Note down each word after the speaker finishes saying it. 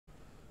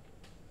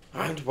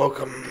And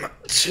welcome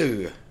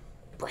to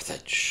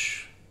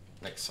Breathedge.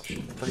 Next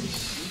session,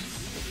 please.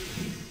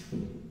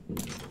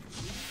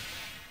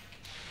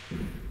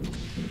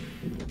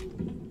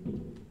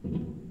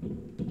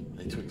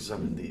 I need to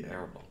examine the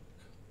airlock.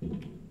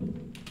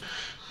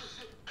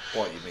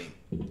 What do you mean?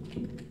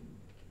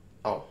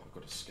 Oh, I've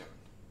got a scan.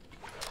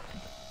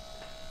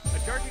 A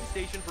charging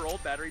station for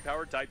old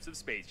battery-powered types of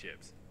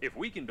spaceships. If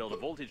we can build a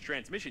voltage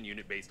transmission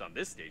unit based on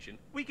this station,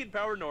 we can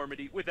power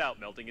Normandy without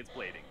melting its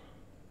plating.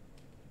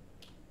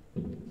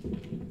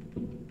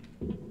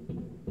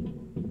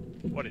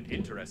 What an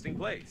interesting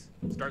place.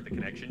 Start the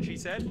connection, she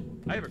said.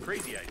 I have a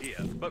crazy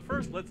idea, but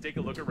first let's take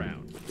a look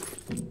around.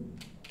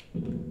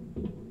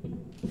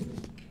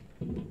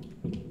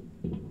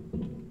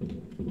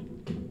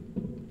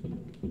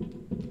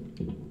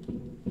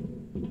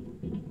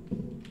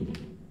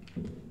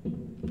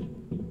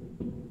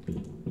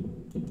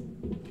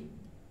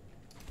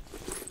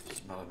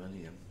 It's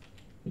aluminium.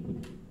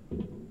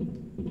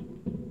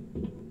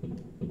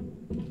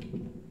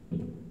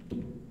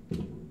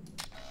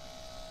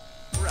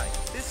 Right,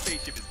 this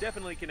spaceship is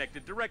definitely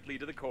connected directly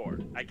to the core.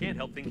 I can't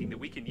help thinking that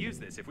we can use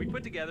this if we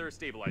put together a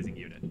stabilizing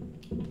unit.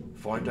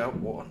 Find out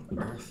what on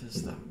earth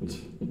is that.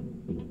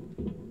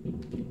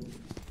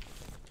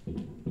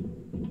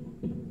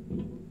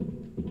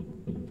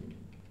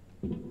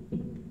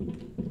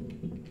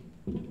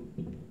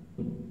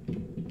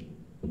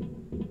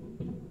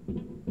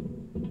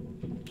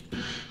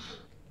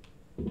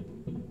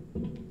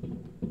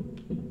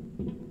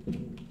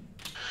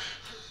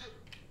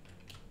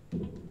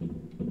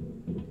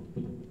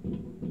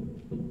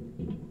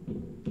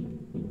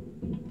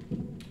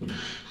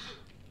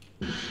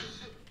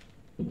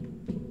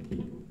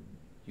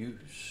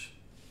 Use.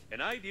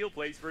 An ideal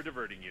place for a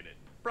diverting unit.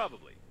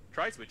 Probably.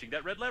 Try switching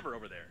that red lever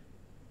over there.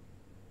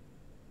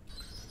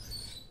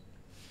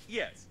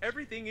 Yes,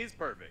 everything is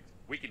perfect.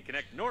 We can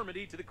connect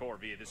Normandy to the core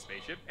via this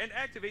spaceship and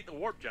activate the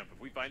warp jump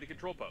if we find a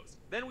control post.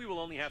 Then we will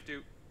only have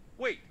to...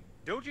 Wait,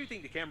 don't you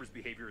think the camera's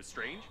behavior is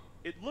strange?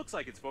 It looks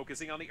like it's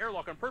focusing on the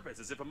airlock on purpose,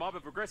 as if a mob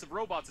of aggressive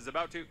robots is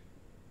about to...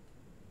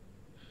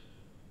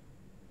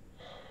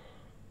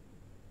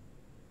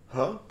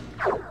 Huh?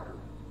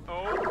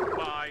 Oh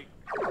my...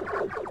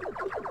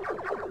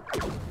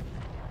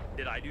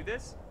 Did I do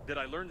this? Did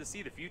I learn to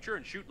see the future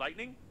and shoot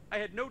lightning? I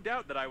had no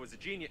doubt that I was a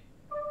genius.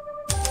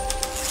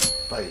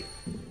 Bye.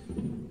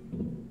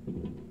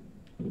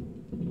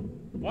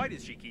 Why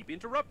does she keep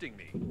interrupting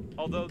me?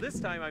 Although this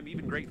time I'm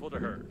even grateful to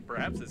her.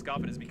 Perhaps this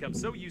coffin has become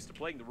so used to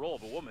playing the role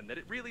of a woman that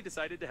it really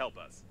decided to help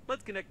us.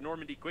 Let's connect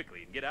Normandy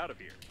quickly and get out of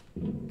here.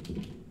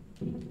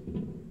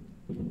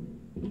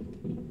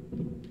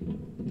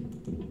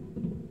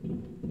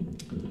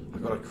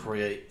 I've got to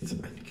create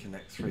and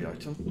connect 3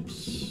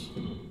 items.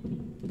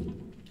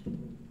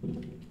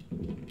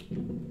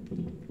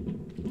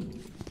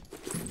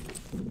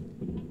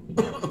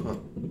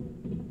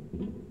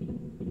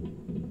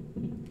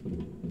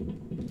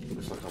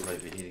 Looks like I may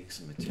be needing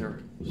some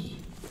materials.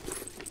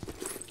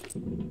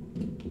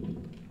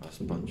 Nice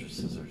bunch of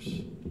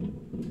scissors.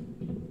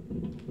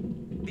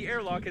 The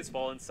airlock has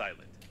fallen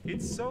silent.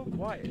 It's so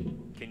quiet.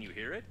 Can you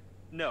hear it?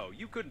 No,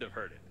 you couldn't have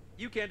heard it.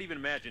 You can't even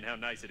imagine how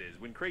nice it is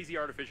when crazy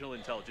artificial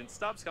intelligence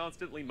stops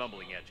constantly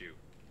mumbling at you.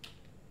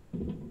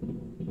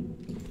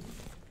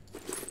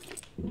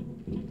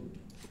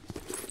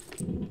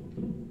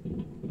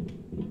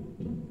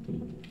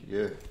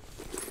 Yeah.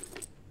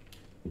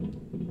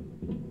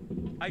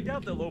 I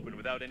doubt they'll open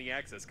without any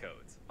access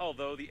codes.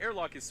 Although the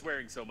airlock is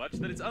swearing so much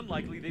that it's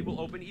unlikely they will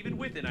open even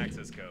with an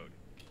access code.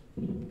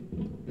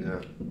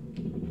 Yeah.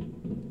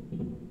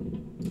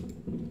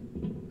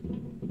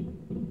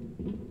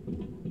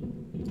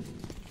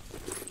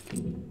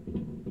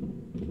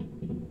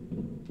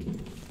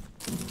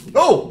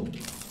 Oh!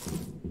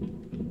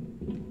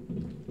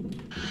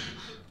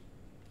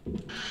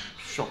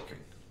 Shocking.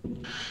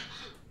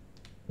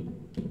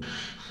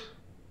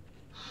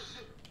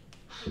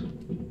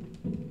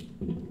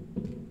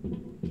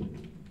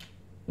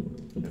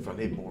 If I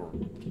need more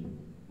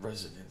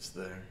resonance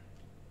there.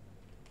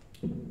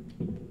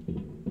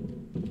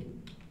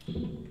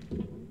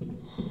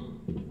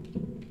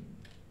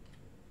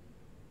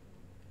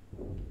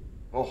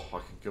 Oh, I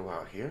can go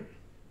out here.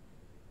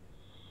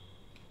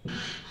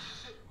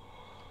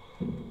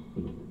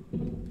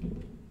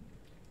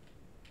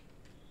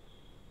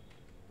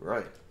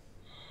 Right.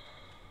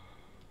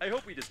 I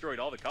hope we destroyed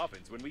all the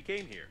coffins when we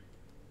came here.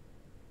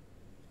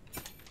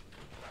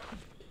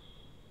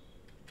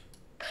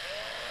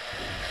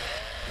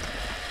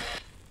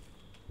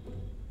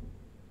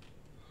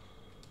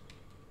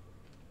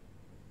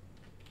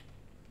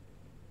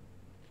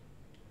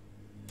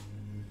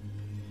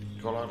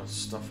 Got a lot of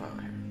stuff out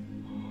here.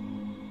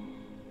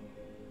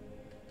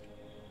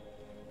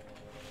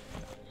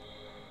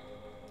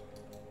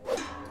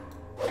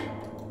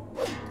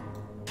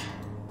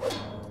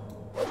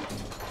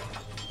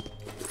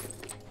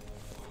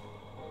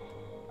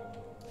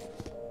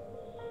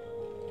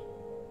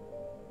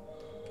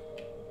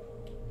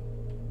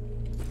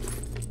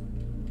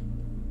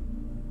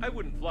 I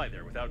wouldn't fly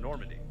there without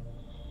Normandy.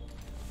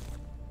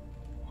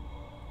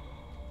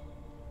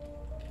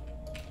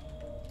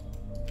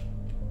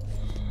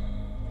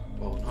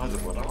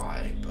 neither would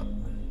I, but...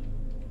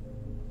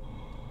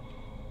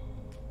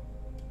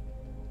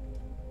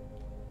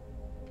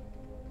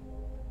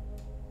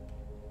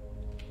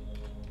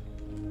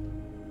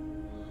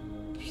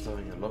 Just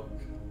having a look.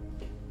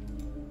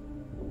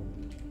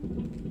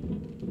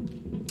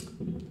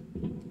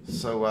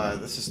 So,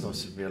 this is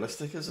nice and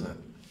realistic, isn't it?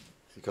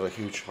 You've got a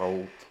huge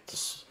hole,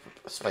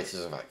 space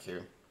is a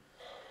vacuum.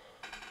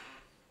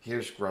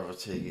 Here's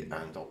gravity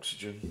and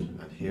oxygen,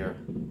 and here,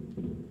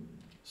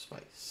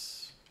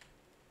 space.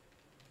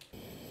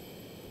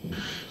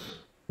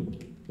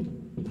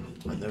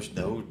 And there's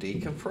no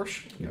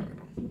decompression going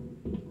on.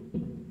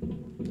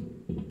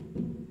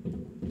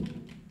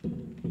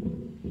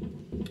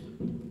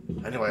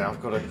 Anyway,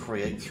 I've got to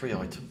create 3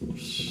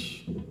 items.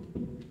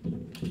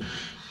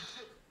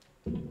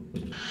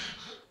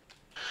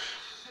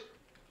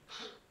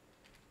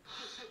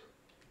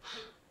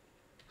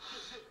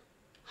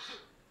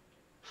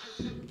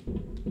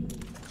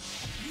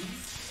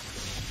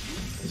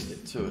 Let's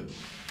get to it.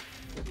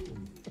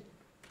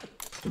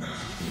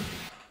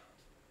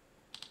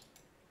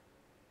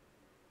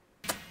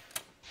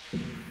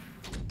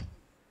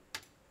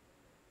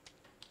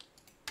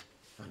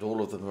 And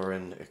all of them are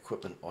in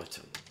equipment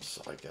items,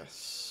 I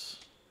guess.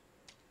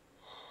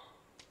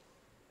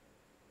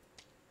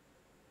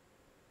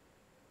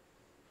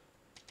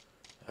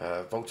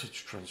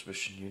 Voltage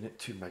transmission unit,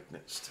 2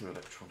 magnets, 2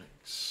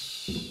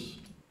 electronics.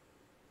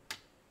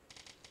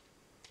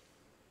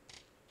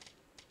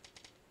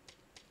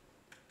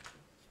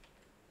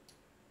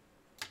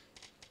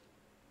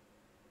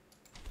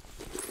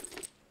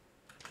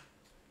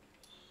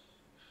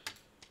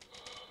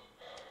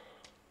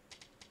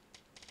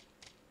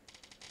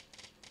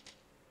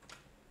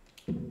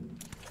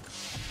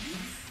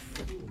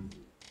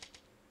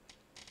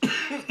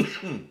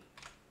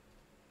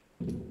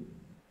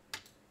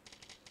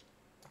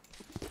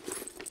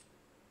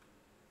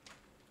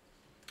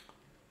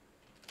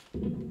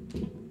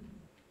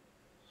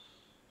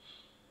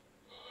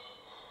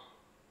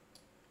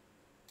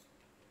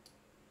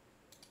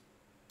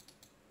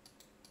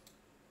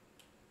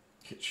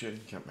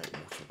 Kitchen, can't make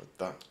water with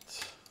that.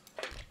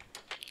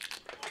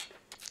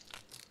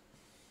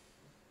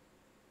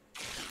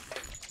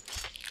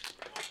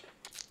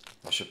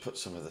 I should put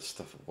some of this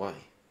stuff away.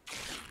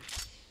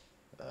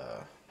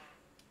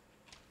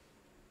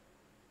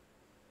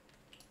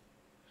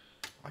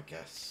 I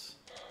guess.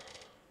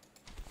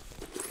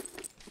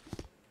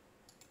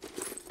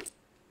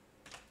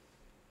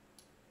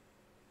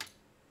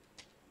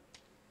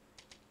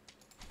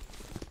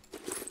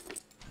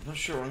 I'm not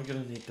sure I'm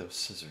gonna need those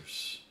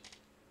scissors.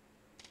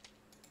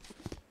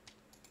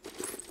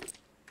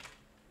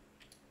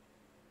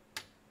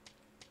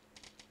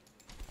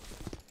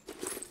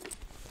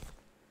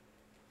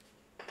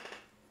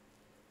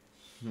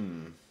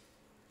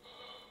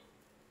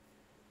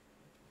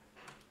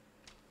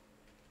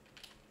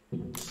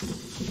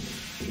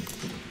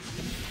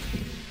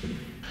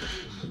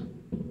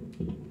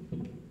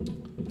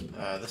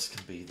 This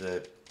can be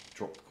the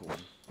drop coin.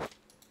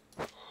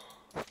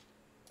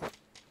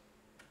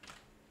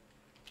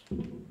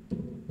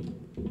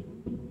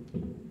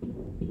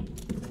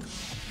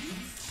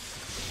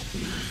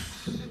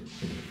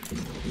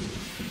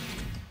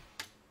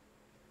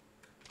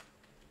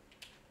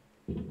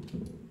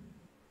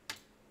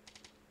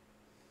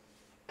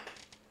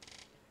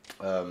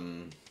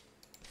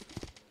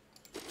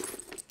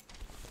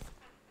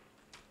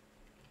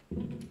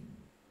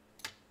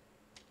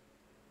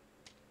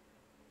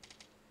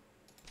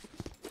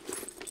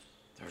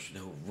 There's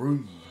no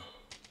room.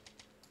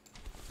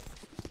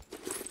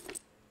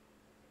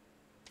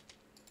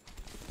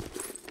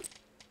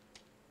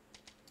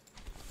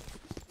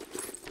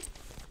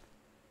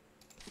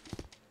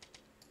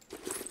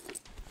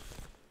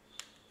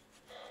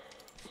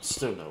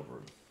 Still no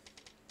room.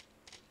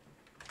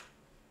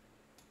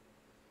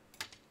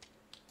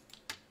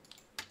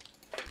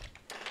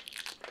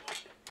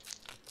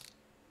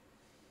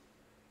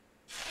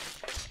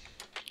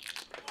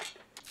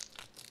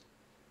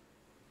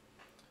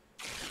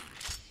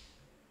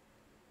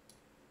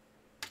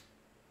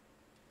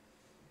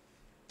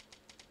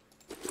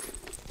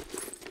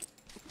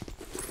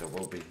 There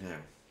will be now.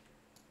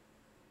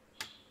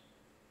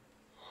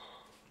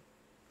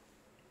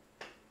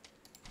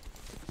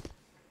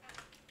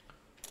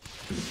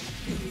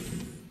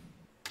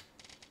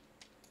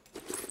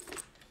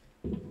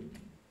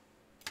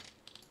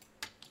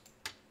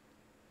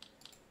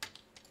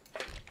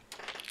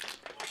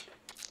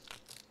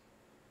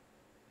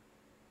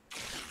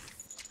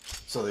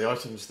 So the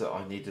items that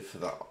I needed for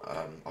that,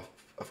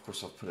 of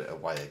course I've put it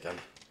away again.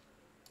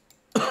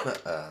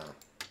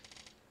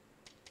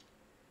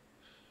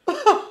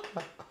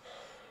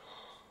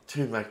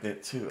 2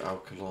 magnet, 2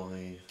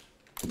 alkali.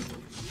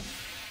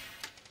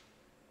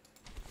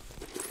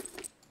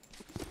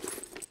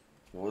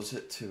 What was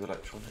it? 2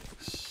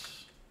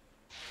 electronics.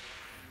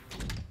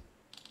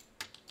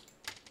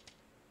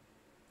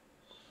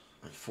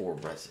 And 4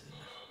 resin.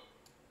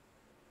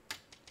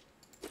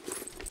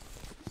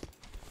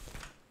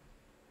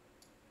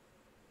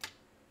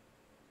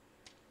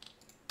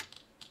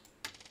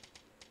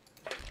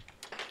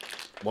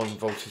 1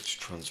 voltage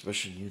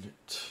transmission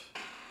unit.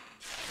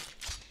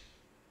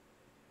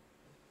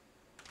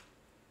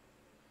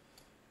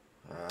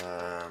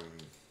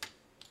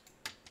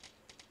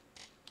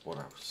 What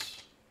else?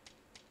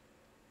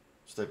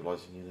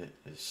 Stabilizing unit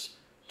is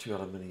 2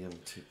 aluminium,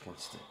 2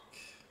 plastic.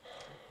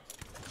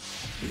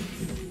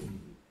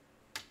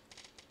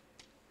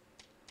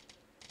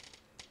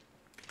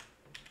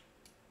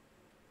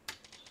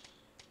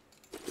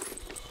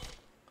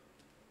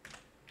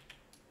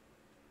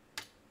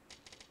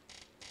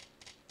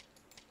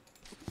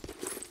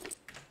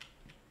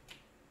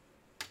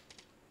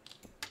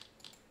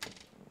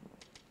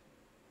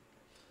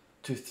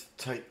 Tooth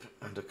tape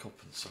and a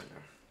compensator.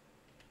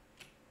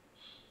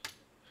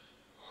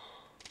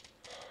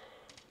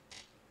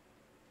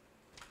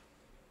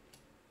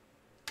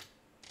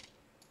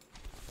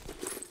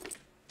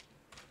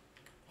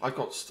 I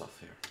got stuff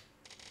here.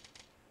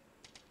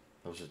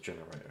 Those are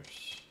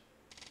generators.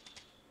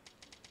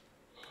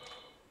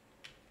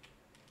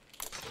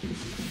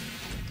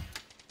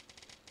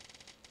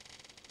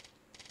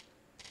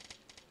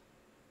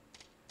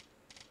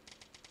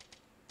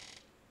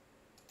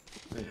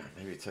 Yeah,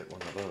 maybe take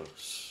one of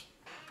those.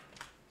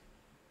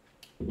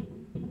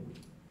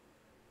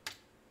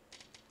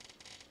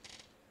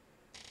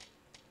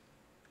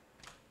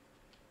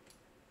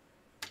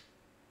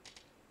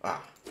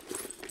 Ah.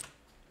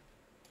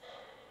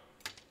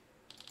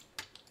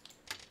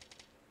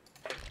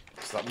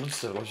 Is that one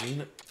stabilizing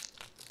unit?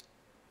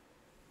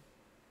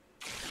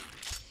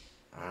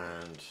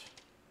 And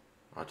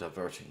a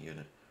diverting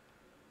unit.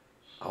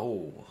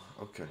 Oh,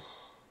 okay.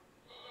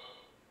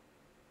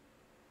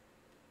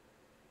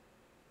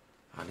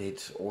 I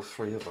need all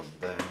 3 of them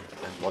then,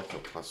 and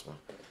lycoplasma.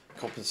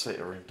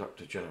 Compensator,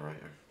 inductor,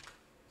 generator.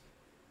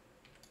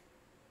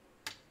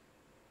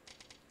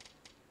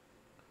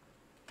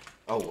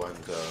 Oh,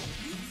 and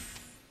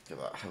get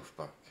that health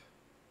back.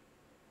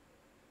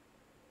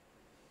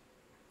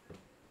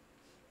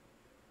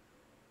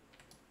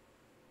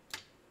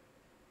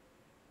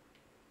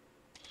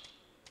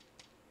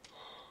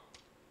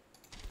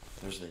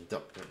 There's an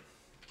inductor.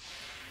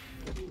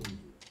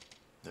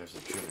 There's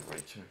a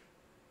generator.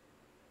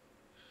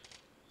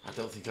 I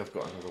don't think I've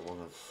got another one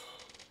of...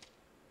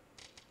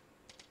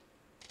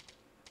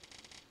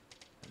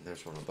 And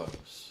there's one of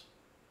those.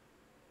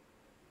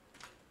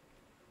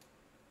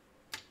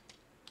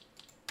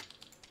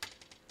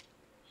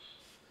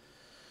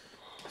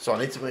 So I'll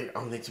need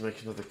to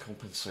make another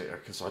compensator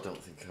because I don't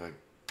think I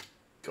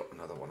got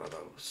another one of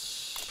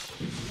those.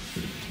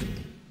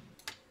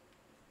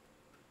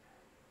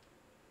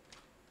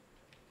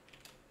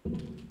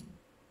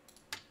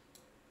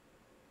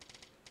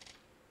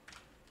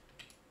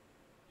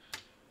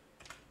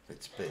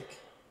 It's big.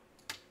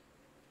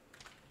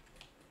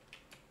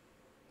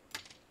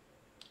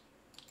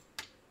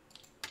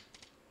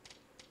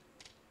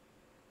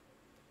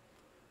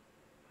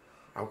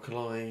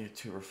 Alkali,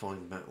 2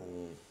 refined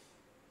metal,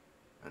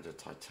 and a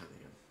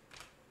titanium.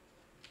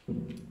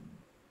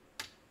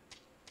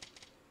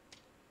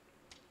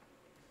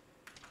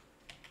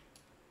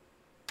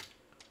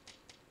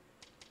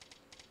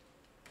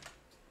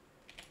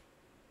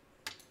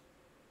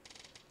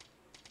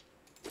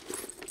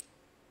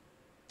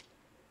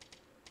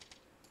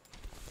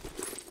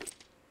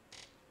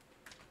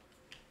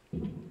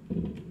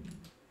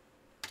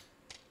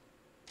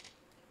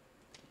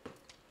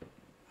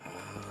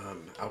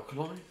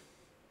 Alkali.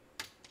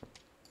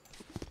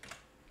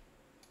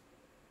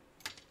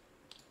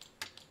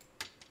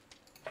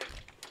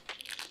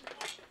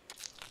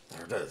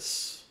 There it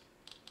is.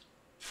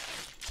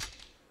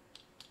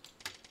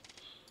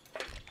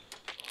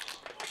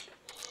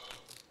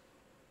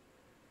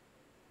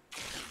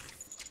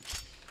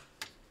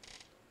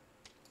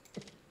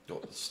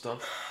 Got the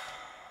stuff.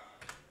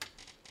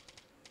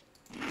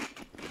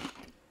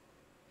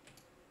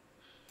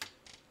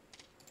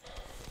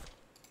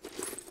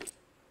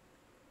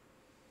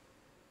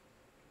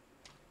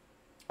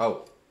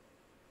 Oh,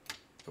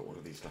 got one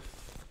of these left.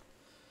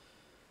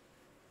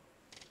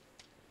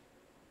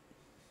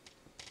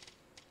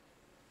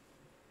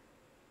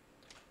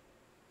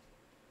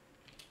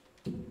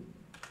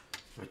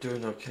 We're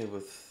doing okay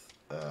with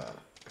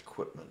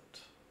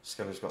equipment.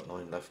 Scanner's got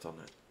 9 left on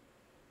it.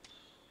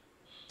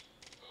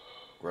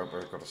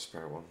 Grabber got a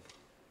spare one.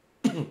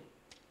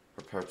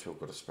 Repair tool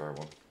got a spare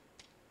one.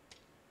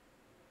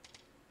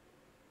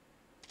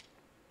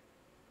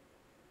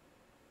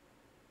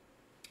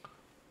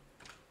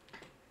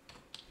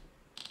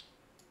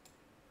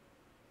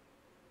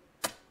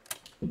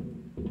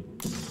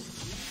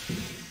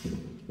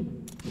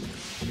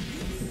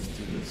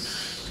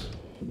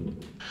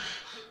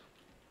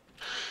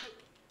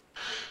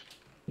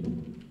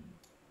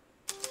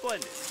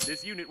 Splendid.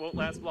 This unit won't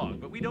last long,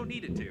 but we don't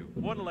need it to.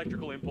 1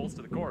 electrical impulse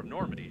to the core of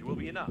Normandy will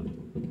be enough.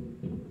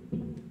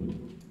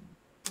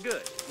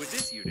 Good. With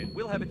this unit,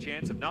 we'll have a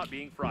chance of not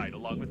being fried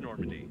along with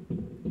Normandy.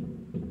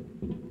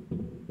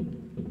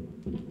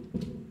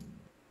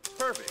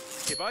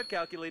 Perfect. If I've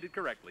calculated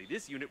correctly,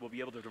 this unit will be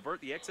able to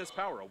divert the excess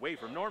power away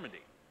from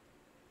Normandy.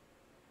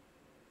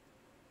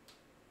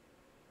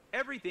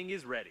 Everything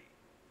is ready.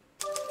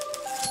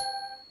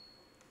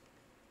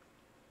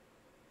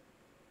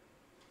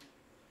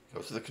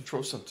 Go to the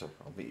control center.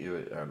 I'll meet you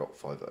at airlock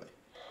 5A.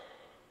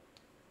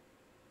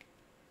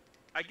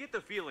 I get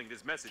the feeling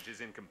this message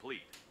is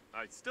incomplete.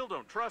 I still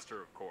don't trust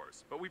her, of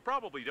course, but we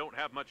probably don't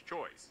have much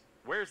choice.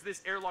 Where's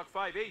this airlock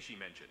 5A she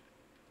mentioned?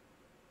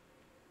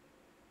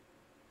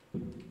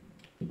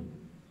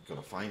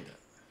 Gotta find it.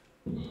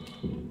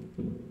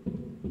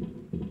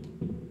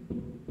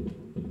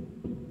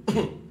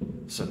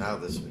 So now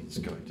this means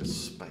going to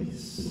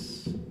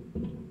space.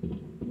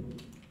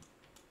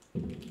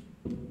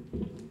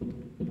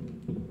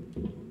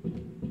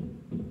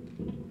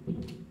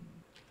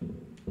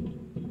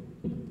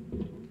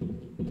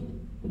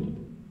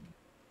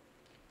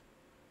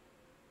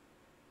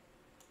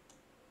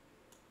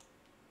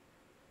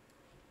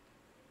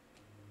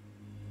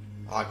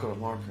 I got a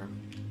marker.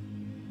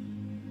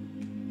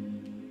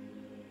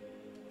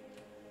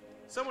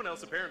 Someone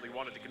else apparently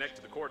wanted to connect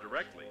to the core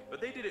directly,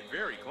 but they did it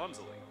very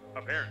clumsily.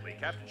 Apparently,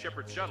 Captain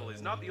Shepard's shuttle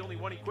is not the only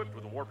one equipped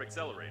with a warp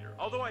accelerator,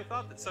 although I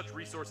thought that such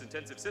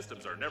resource-intensive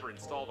systems are never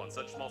installed on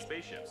such small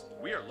spaceships.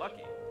 We are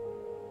lucky.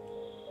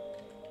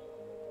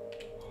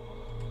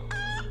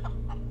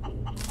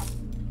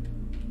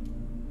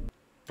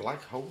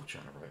 Black hole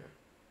generator.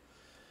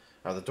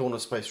 At the dawn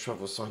of space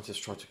travel, scientists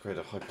tried to create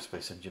a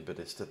hyperspace engine, but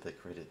instead they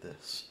created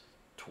this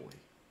toy.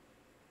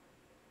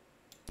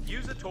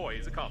 Use a toy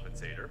as a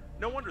compensator.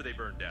 No wonder they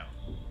burned down.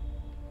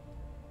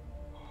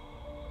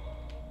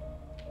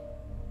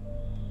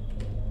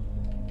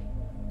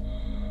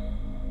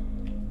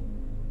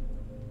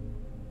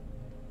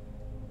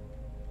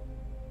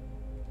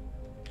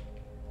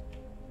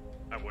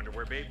 I wonder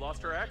where Babe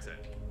lost her accent.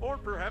 Or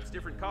perhaps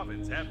different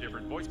coffins have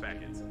different voice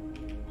packets.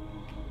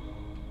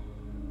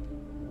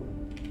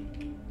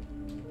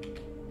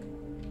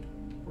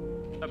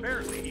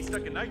 Apparently, he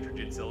stuck a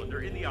nitrogen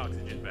cylinder in the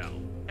oxygen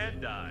valve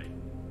and died.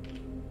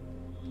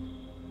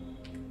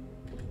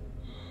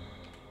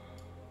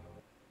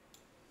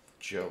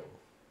 Joe.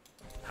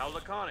 How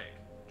laconic.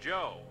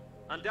 Joe.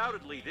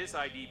 Undoubtedly, this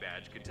ID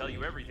badge can tell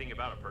you everything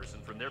about a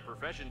person from their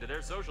profession to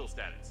their social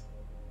status.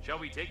 Shall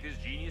we take this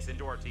genius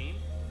into our team?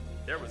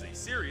 There was a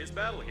serious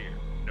battle here.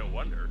 No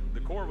wonder. The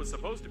core was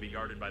supposed to be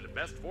guarded by the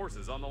best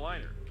forces on the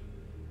liner.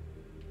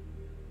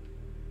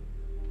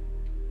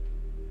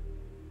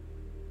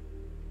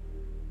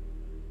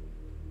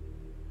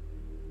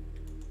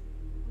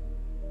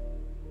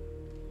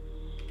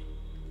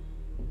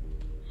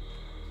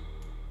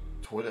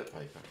 Toilet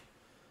paper.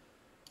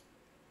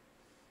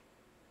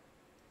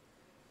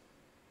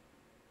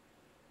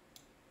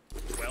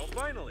 Well,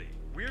 finally,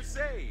 we're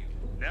saved.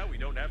 Now we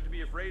don't have to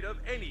be afraid of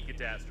any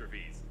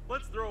catastrophes.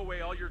 Let's throw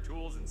away all your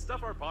tools and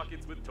stuff our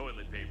pockets with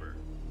toilet paper.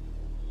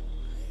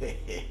 I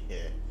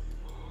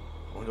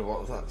wonder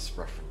what that's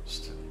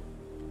referenced to.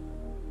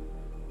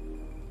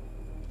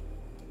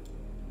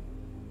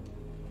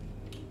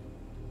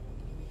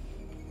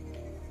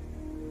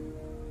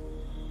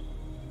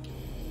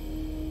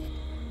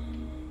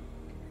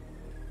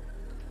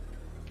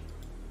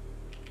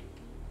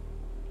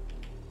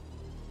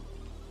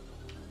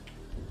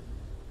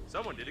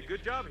 Someone did a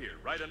good job here,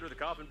 right under the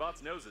coffin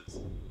bot's noses.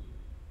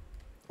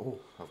 Oh,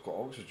 I've got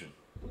oxygen.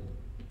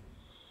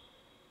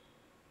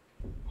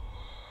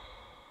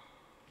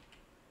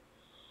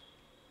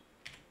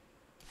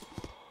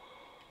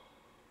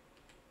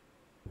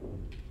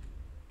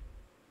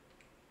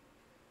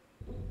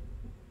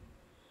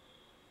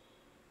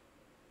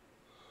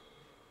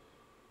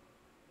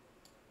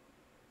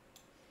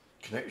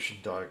 Connection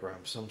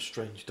diagram, some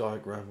strange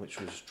diagram which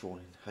was drawn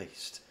in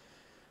haste.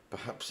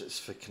 Perhaps it's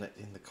for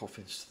connecting the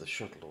coffins to the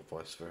shuttle or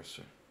vice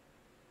versa.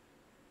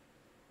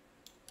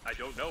 I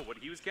don't know what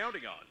he was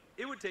counting on.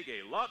 It would take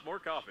a lot more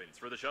coffins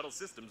for the shuttle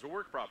system to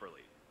work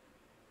properly.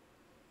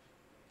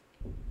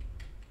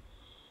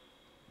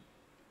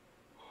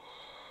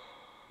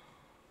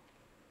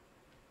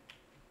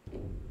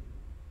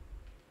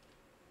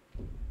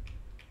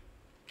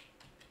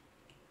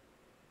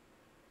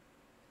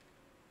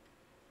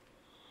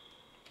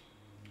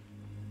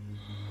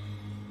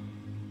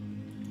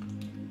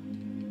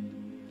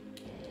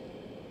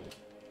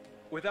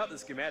 Without the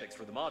schematics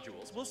for the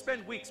modules, we'll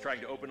spend weeks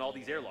trying to open all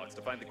these airlocks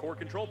to find the core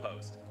control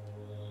post.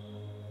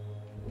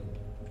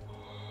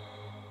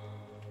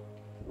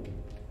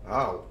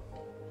 Ow.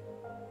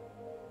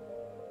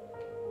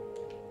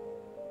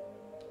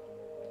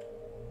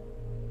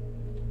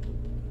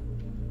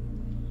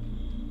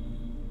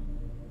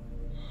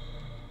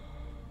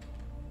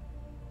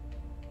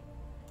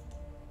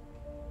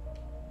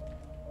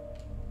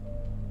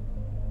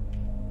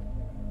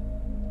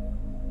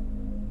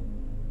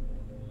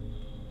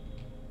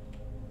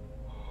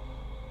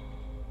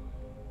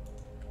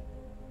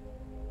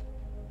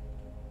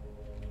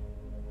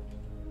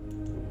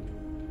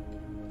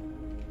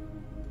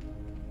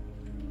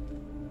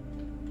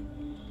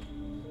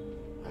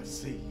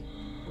 See.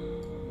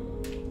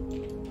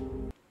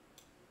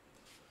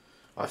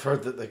 I've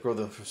heard that they grow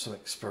them for some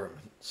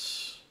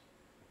experiments.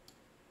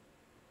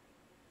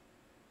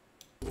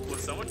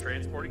 Was someone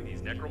transporting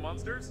these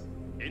necromonsters?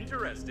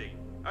 Interesting.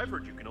 I've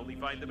heard you can only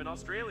find them in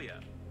Australia.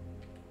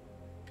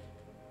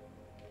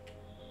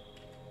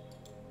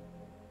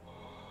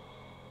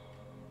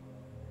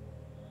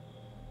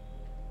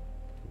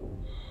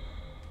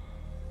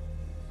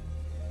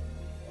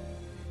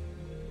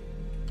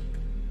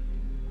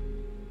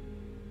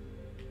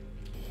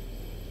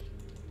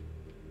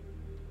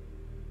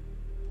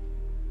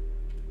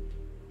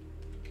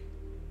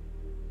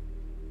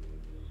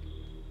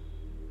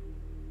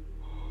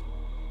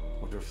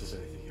 Wonder if there's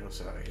anything else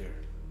out of here.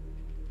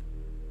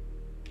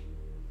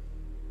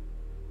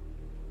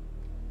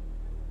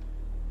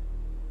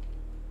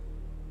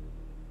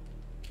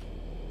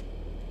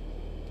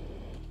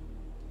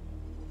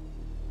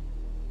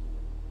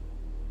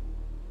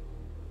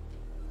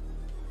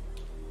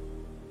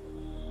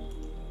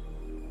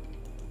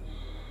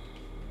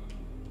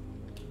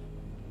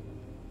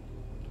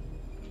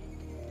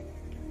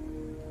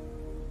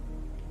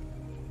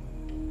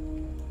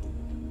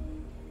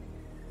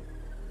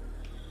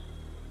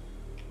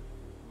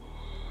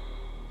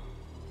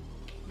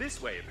 This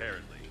way,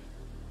 apparently.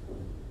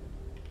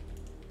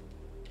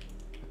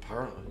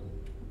 Apparently.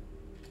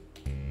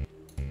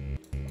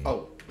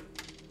 Oh.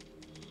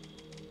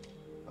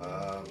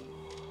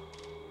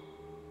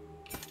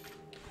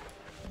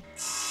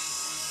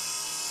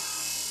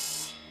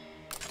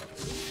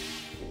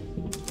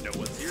 No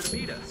one's here to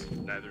meet us,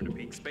 neither in a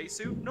pink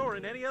spacesuit nor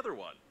in any other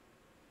one.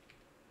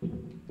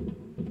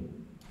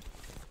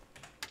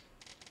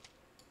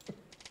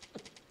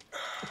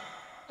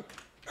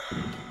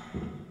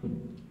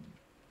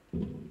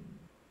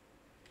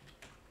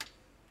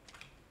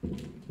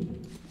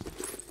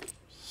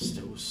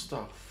 Still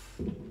stuff.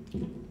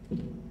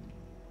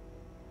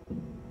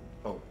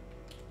 Oh.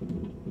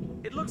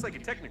 It looks like a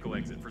technical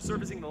exit for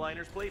servicing the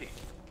liner's plating.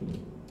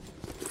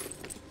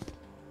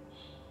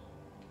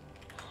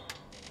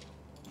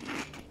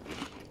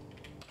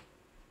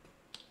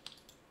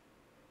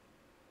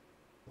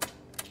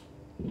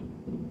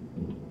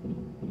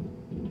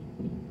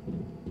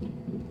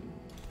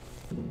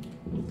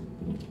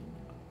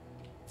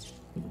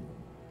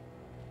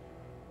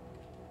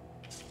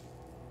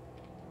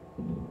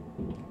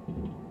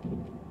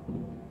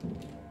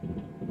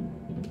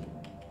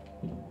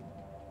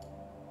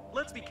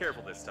 Let's be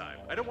careful this time.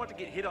 I don't want to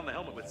get hit on the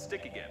helmet with a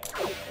stick again.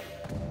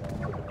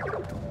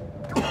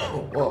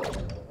 Whoa.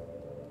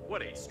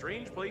 What a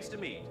strange place to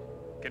meet.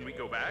 Can we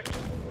go back?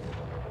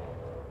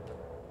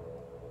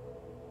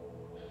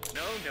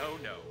 No, no,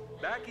 no.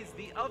 Back is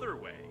the other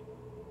way.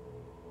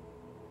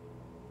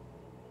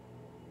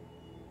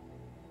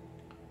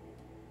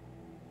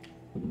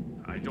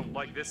 I don't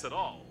like this at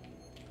all.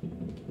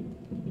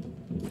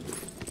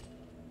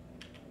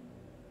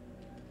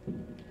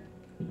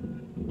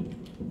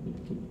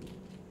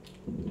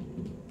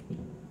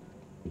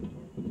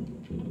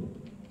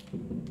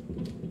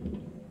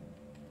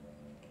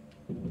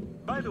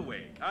 By the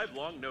way, I've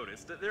long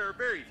noticed that there are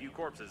very few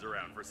corpses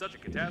around for such a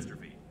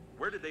catastrophe.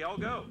 Where did they all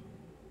go?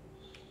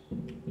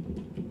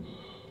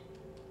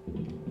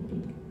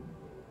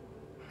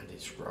 I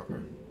need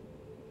scrubber.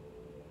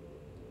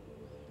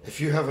 If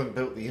you haven't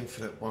built the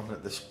infinite one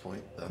at this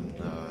point, then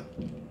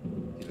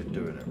you've been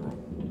doing it wrong.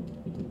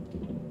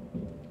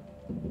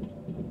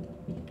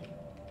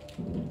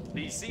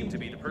 These seem to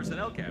be the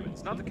personnel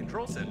cabins, not the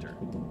control center.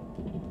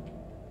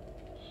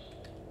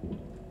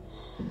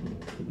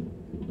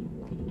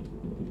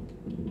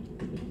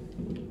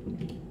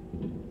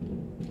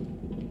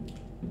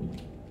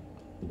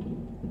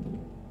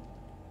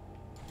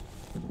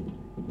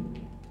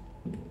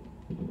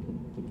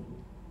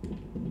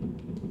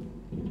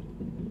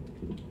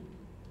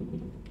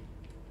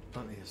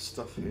 Plenty of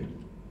stuff here.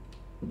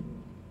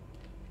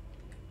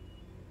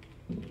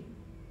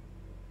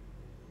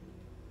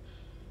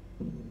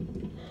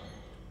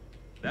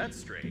 That's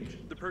strange.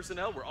 The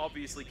personnel were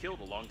obviously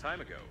killed a long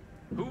time ago.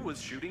 Who was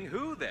shooting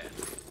who then?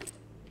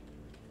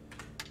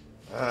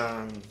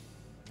 I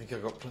think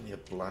I've got plenty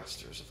of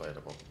blasters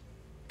available.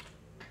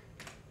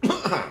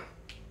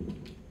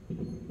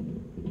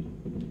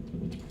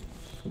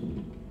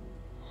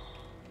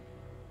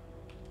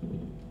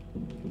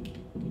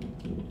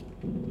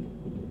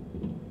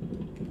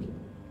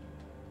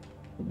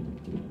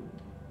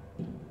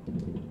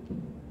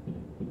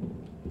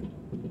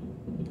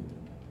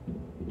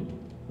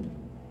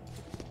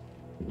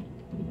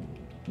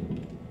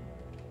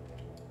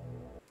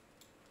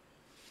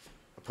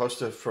 A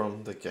poster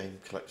from the game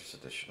collector's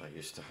edition. I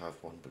used to have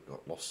one but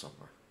got lost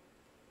somewhere.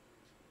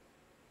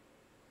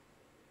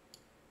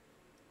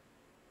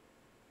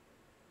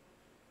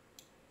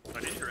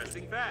 An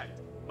interesting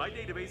fact. My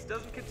database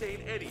doesn't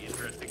contain any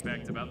interesting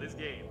facts about this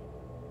game.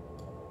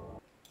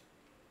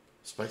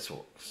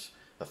 Spacewalks,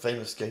 a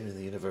famous game in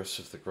the universe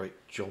of the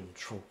great John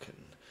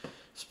Tolkien.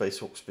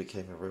 Spacewalks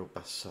became a real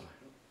bestseller.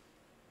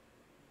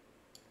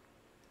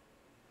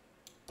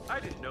 I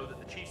didn't know that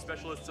the chief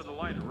specialists of the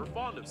liner were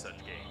fond of such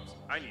games.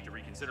 I need to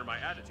reconsider my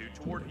attitude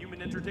toward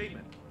human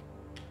entertainment.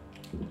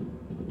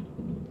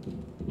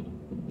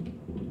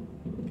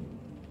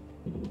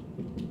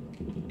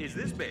 Is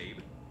this Babe?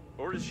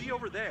 Or Or is she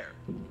over there?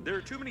 There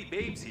are too many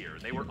babes here,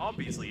 and they were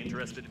obviously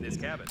interested in this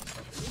cabin.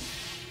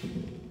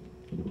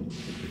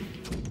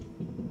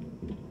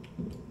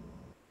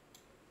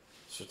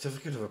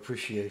 Certificate of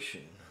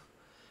Appreciation.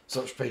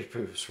 Such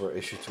papers were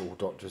issued to all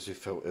doctors who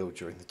fell ill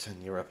during the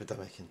 10-year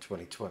epidemic in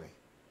 2020.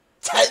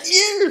 10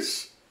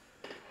 years!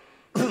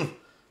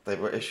 They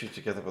were issued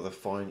together with a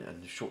fine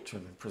and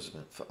short-term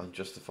imprisonment for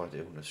unjustified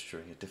illness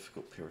during a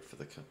difficult period for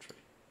the country.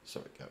 So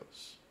it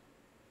goes.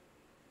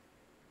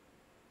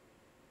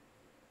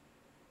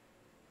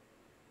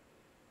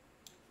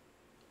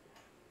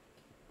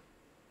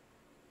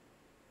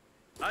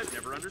 I've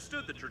never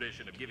understood the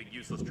tradition of giving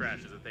useless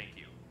trash as a thank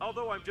you.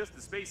 Although I'm just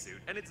a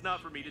spacesuit, and it's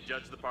not for me to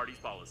judge the party's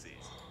policies.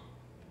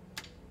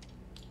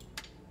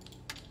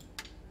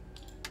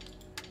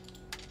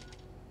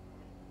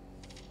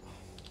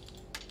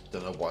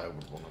 Don't know why I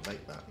would want to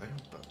make that now,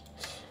 but...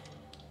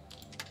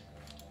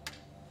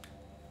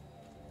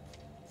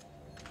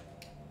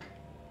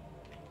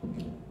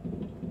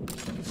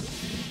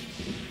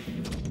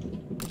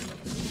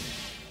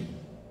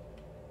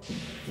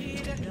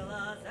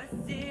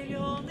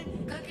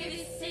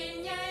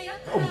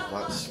 Oh,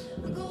 that's...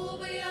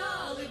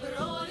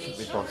 took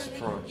me by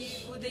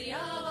surprise.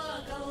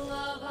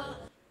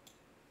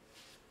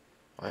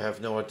 I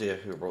have no idea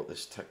who wrote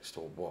this text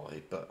or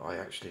why, but I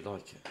actually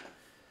like it.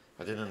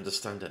 I didn't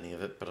understand any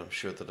of it, but I'm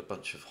sure that a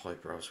bunch of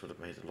highbrows would have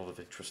made a lot of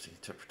interesting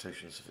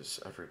interpretations of its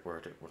every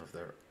word at one of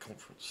their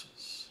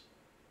conferences.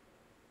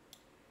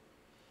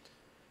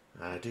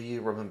 Do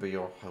you remember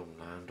your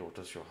homeland, or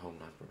does your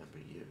homeland remember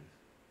you?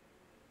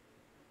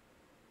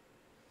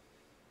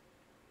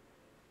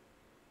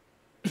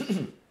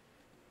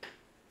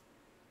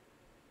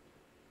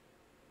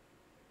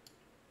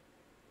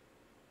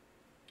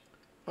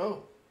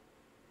 Oh.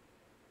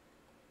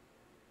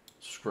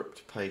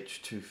 Script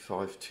page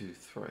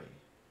 2523.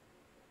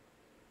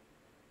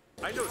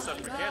 I know some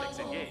mechanics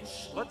in game.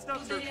 Let's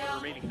not search for the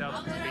remaining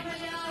thousands of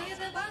pages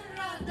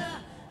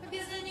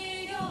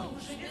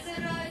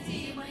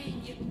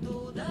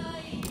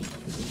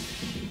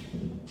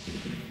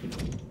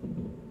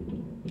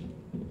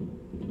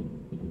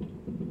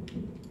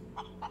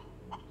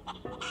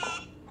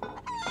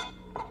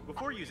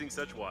Before using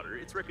such water,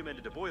 it's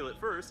recommended to boil it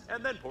first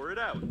and then pour it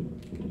out.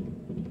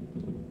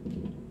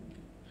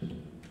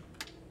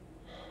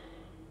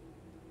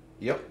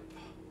 Yep.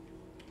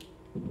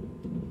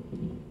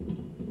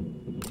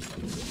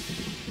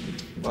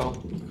 Well,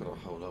 got a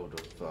whole load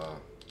of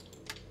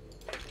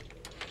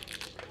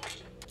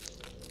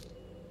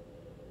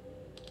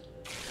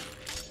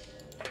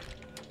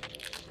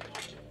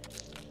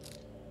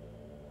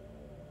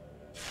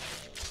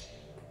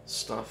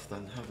stuff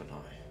then, haven't I?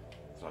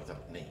 That I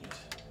don't need.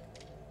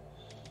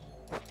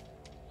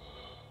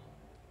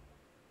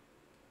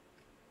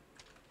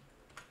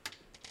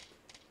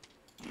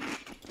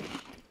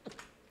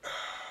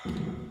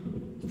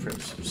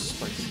 Some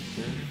spicy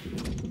there.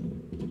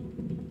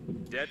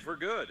 Dead for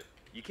good.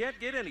 You can't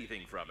get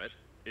anything from it.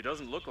 It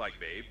doesn't look like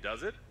Babe,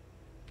 does it?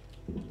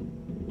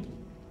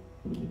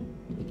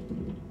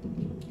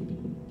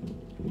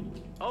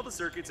 All the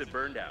circuits have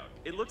burned out.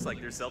 It looks like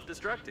they're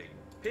self-destructing.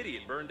 Pity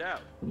it burned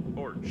out.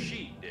 Or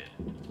she did.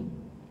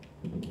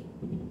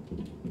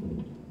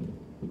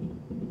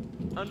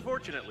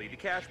 Unfortunately, the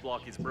cache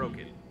block is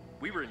broken.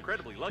 We were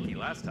incredibly lucky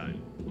last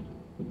time.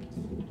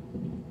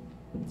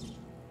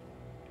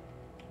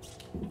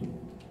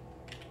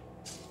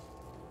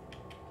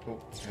 Oh,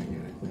 can't get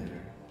in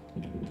there.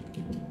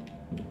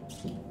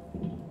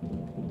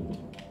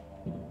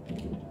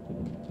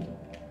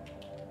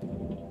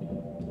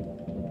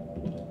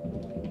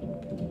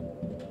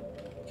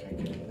 Can't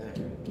get in there.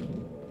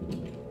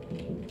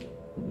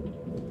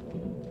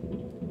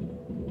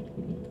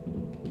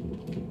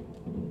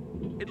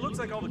 It looks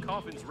like all the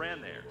coffins ran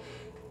there.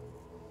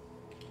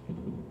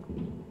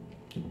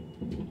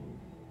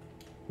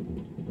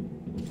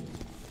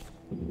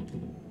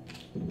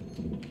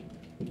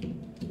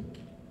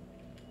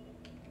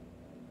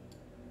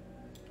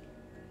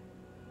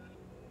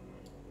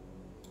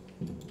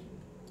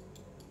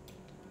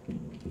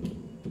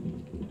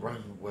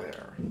 Run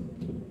where?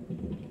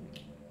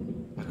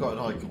 I got an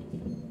icon.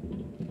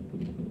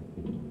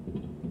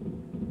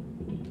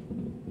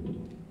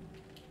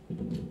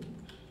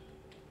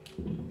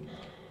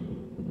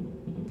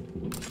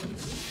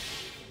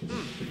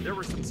 There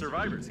were some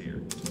survivors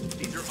here.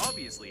 These are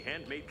obviously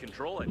handmade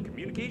control and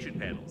communication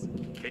panels.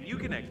 Can you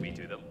connect me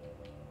to them?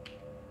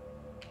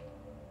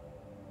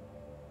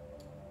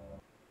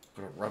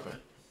 Got a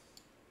rabbit.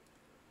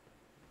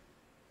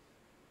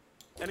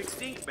 An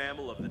extinct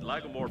mammal of the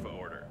Lagomorpha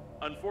order.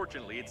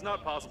 Unfortunately, it's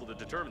not possible to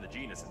determine the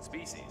genus and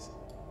species.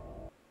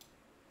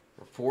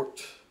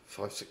 Report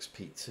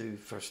 56P2,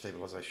 First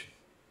Stabilization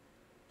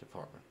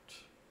Department.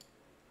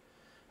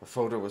 A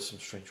folder with some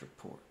strange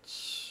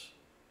reports.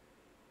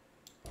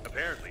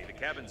 Apparently, the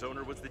cabin's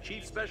owner was the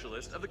chief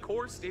specialist of the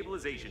core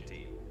stabilization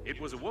team.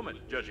 It was a woman,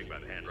 judging by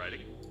the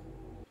handwriting.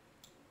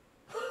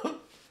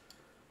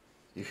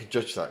 You can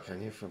judge that,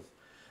 can you? From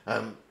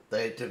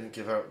They didn't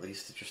give out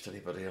these to just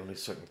anybody. Only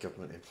certain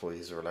government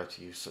employees are allowed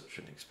to use such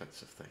an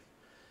expensive thing.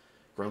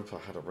 Grandpa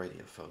had a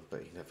radio phone,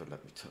 but he never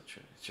let me touch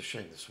it. It's a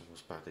shame this one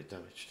was badly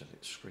damaged and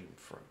its screen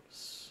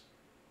froze.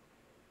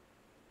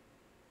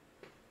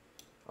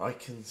 I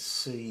can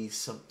see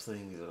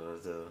something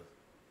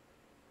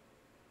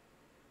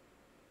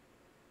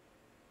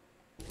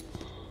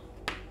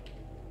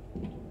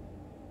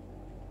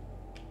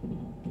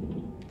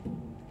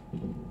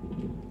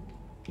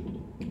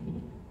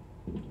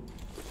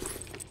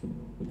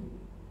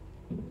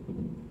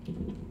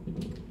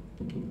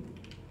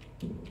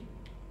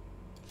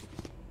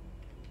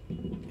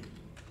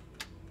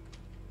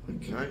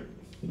okay.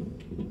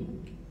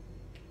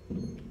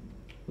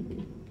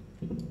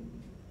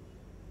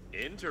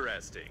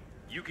 Interesting.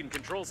 You can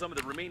control some of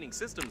the remaining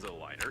systems of the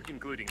liner,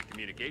 including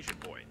communication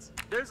points.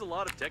 There's a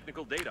lot of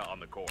technical data on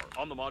the core,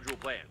 on the module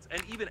plans,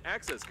 and even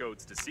access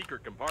codes to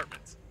secret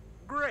compartments.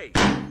 Great!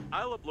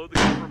 I'll upload the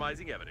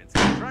compromising evidence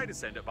and try to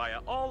send it via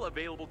all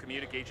available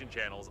communication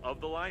channels of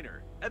the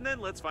liner. And then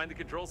let's find the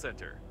control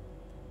center.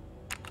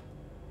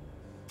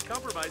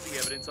 Compromising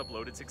evidence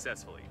uploaded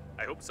successfully.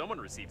 I hope someone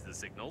receives the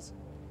signals.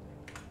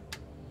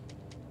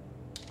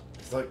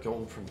 Is that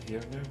gone from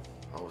here now?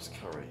 I was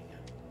carrying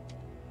it.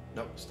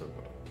 Nope, still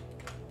got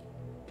it.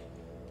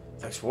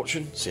 Thanks for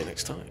watching. See you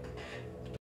next time.